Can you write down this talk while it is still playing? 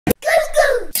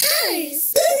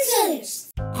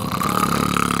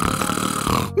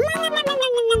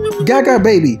Gaga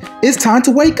Baby, it's time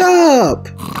to wake up.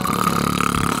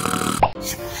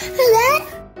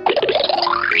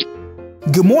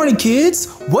 Good morning, kids.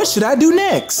 What should I do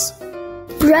next?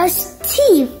 Brush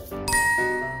teeth.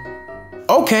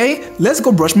 Okay, let's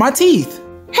go brush my teeth.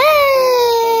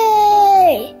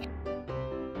 Hey!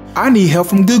 I need help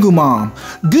from Goo Goo Mom.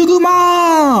 Goo Goo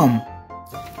Mom!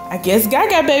 I guess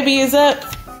Gaga Baby is up.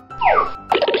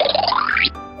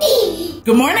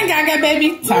 Good morning, Gaga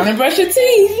Baby. Time to brush your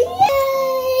teeth.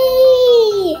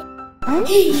 Yay!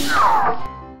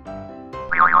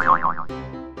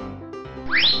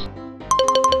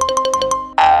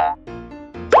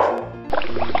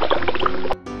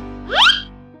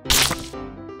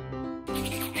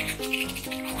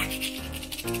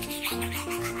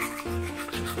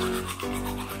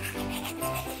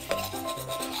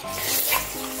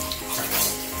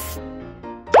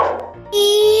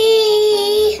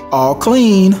 All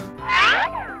clean.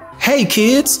 Hey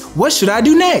kids, what should I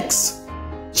do next?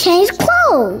 Change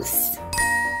clothes.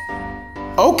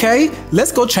 Okay,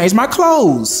 let's go change my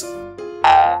clothes.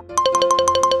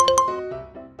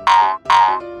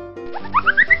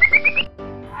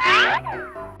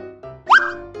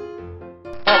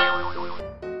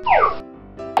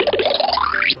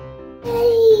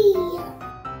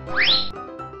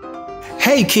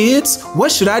 Hey kids, what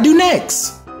should I do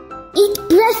next? Eat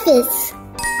breakfast.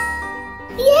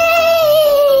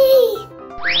 Yay!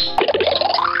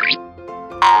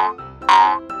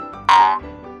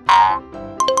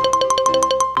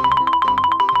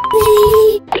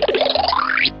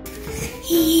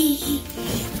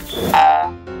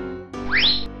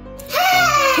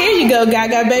 Here you go,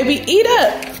 Gaga Baby. Eat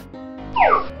up.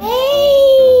 Hey!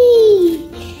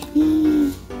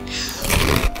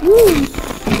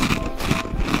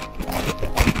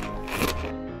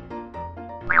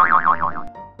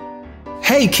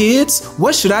 Hey kids,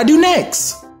 what should I do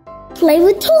next? Play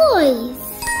with toys.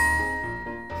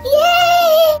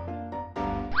 Yay!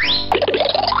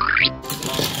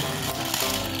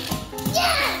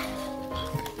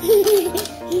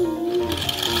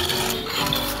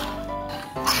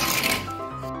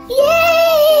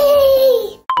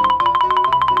 Yay!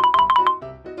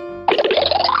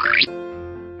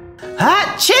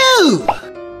 Achoo!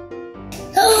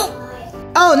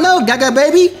 Oh no, Gaga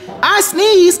Baby, I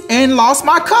sneezed and lost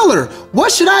my color.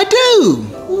 What should I do?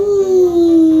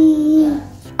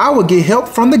 I will get help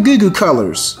from the Goo Goo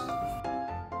colors.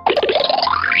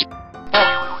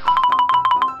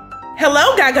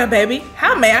 Hello, Gaga Baby.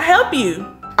 How may I help you?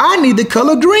 I need the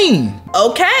color green.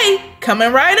 Okay,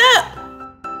 coming right up.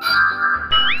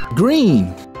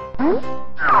 Green.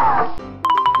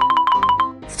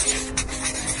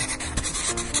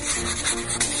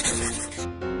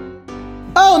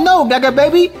 Oh no, Gaga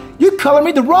Baby, you colored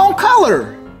me the wrong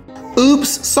color. Oops,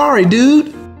 sorry,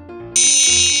 dude.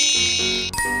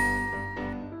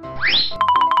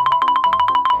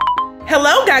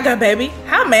 Hello, Gaga Baby.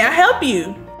 How may I help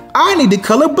you? I need the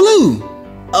color blue.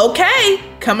 Okay,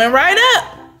 coming right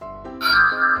up.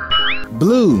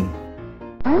 Blue.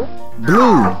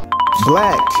 Blue.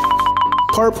 Black.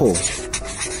 Purple.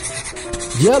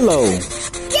 Yellow.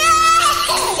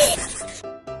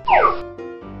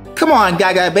 Come on,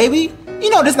 Gaga Baby. You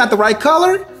know this is not the right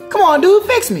color. Come on, dude,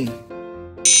 fix me.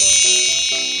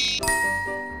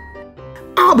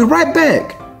 I'll be right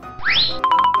back.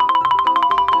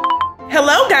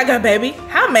 Hello, Gaga Baby.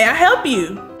 How may I help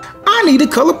you? I need the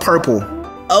color purple.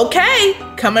 Okay,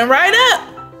 coming right up.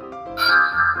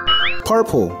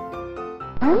 Purple.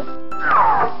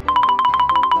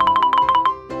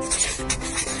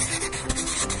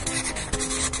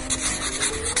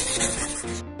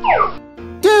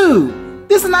 Dude,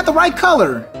 this is not the right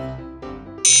color.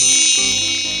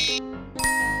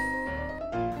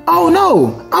 Oh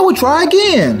no, I will try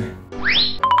again.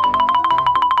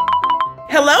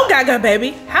 Hello, Gaga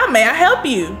Baby. How may I help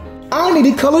you? I need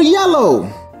the color yellow.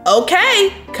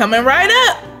 Okay, coming right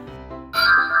up.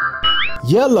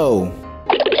 Yellow.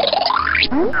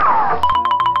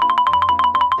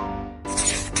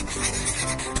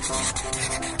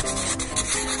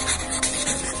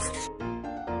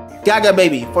 Gaga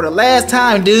Baby, for the last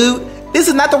time, dude, this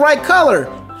is not the right color.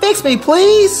 Fix me,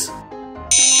 please.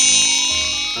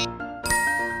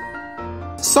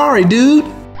 Sorry, dude.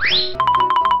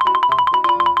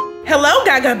 Hello,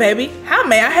 Gaga Baby. How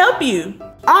may I help you?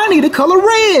 I need the color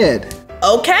red.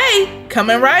 Okay,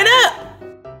 coming right up.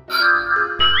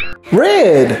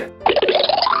 Red.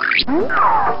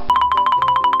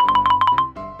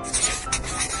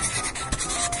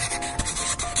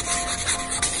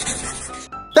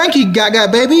 Thank you, Gaga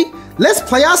Baby. Let's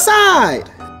play outside.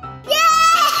 Yeah!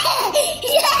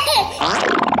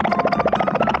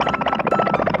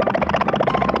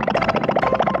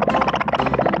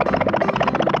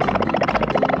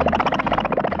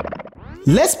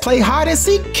 Let's play hide and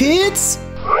seek, kids.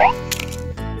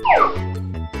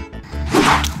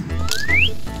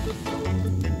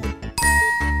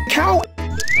 Cow,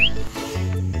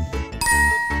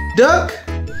 duck,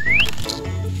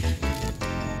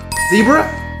 zebra,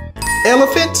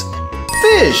 elephant,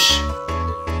 fish.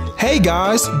 Hey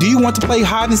guys, do you want to play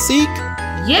hide and seek?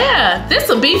 Yeah,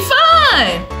 this'll be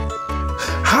fun.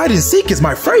 Hide and seek is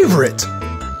my favorite.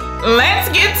 Let's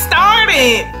get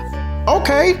started.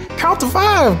 Okay, count to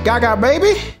 5, Gaga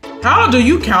Baby. How do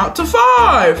you count to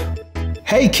 5?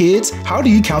 Hey kids, how do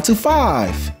you count to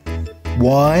 5?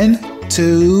 1,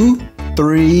 2,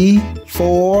 3,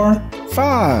 4,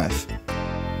 5.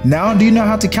 Now, do you know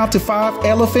how to count to 5,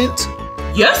 elephant?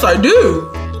 Yes, I do.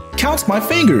 Count my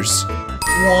fingers.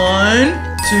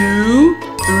 1, 2,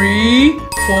 3,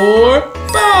 4,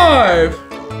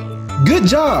 5. Good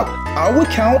job. I will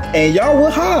count and y'all will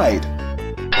hide.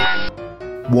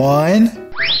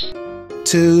 1,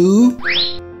 2,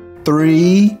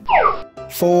 3,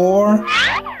 4,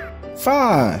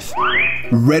 5.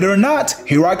 Ready or not,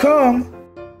 here I come.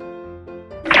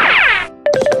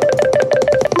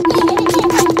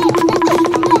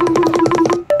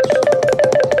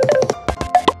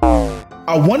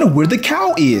 I wonder where the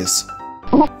cow is.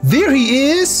 There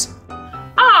he is.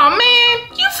 Aw, man,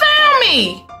 you found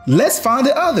me. Let's find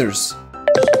the others.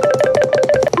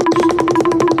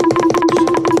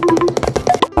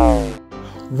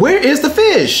 Where is the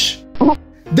fish?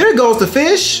 There goes the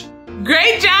fish.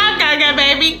 Great job, Gaga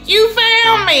Baby. You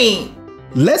found me.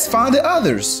 Let's find the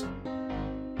others.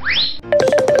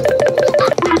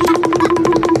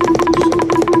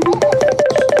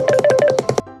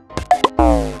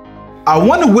 I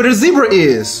wonder where the zebra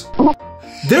is.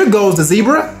 There goes the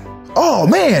zebra. Oh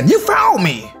man, you found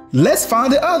me. Let's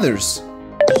find the others.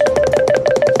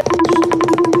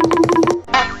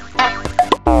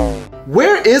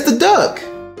 Where is the duck?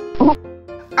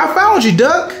 I found you,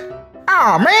 duck.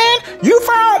 Oh man, you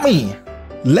found me.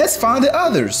 Let's find the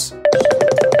others.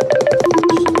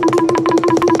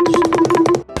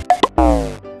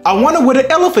 I wonder where the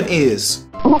elephant is.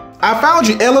 I found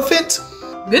you, elephant.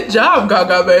 Good job,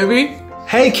 Gaga Baby.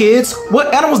 Hey kids,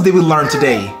 what animals did we learn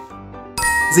today?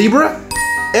 Zebra,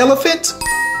 elephant,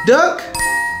 duck,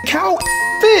 cow,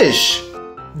 fish.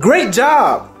 Great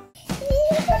job.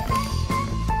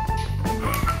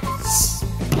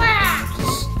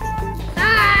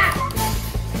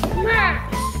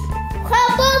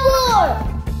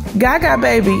 Gaga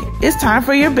Baby, it's time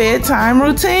for your bedtime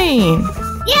routine.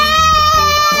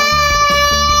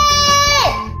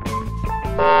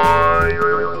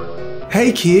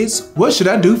 Hey kids, what should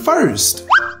I do first?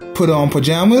 Put on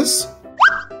pajamas,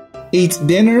 eat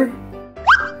dinner,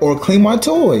 or clean my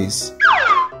toys?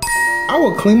 I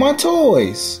will clean my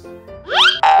toys.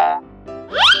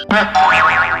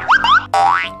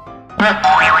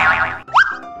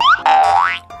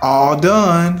 All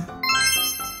done.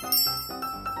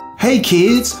 Hey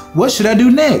kids, what should I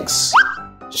do next?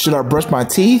 Should I brush my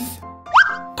teeth,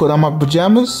 put on my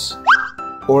pajamas,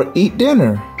 or eat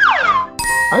dinner?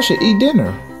 I should eat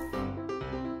dinner.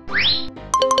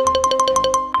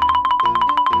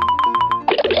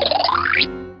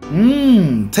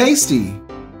 Mmm, tasty.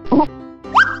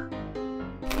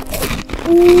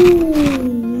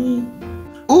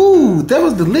 Ooh, that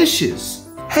was delicious.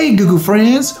 Hey, Goo Goo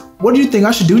friends, what do you think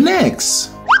I should do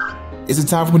next? Is it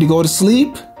time for me to go to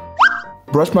sleep,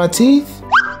 brush my teeth,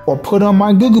 or put on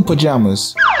my Goo Goo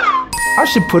pajamas? I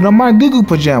should put on my Goo Goo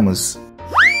pajamas.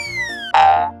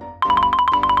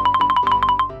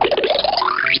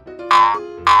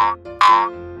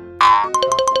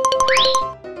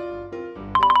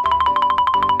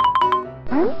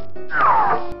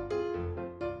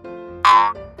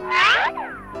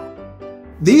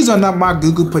 These are not my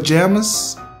Goo Goo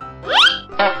pajamas.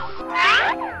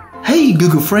 Hey, Goo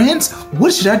Goo friends,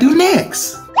 what should I do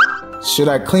next? Should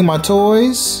I clean my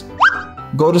toys,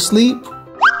 go to sleep,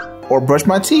 or brush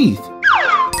my teeth?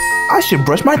 I should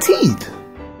brush my teeth.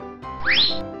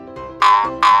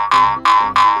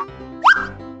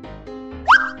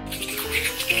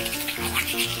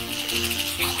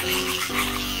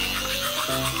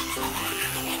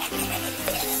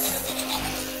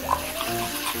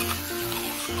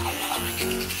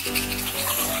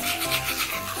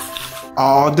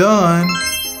 All done.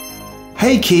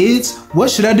 Hey kids,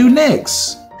 what should I do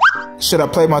next? Should I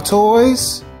play my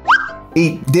toys,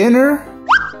 eat dinner,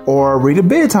 or read a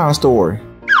bedtime story?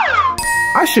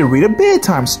 I should read a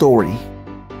bedtime story.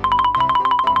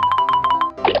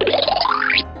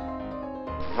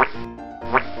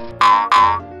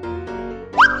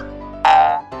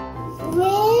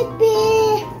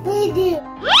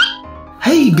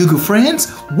 Hey Goo Goo friends,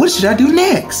 what should I do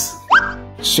next?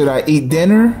 Should I eat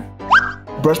dinner,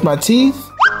 brush my teeth,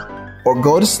 or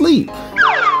go to sleep?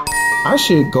 I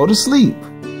should go to sleep.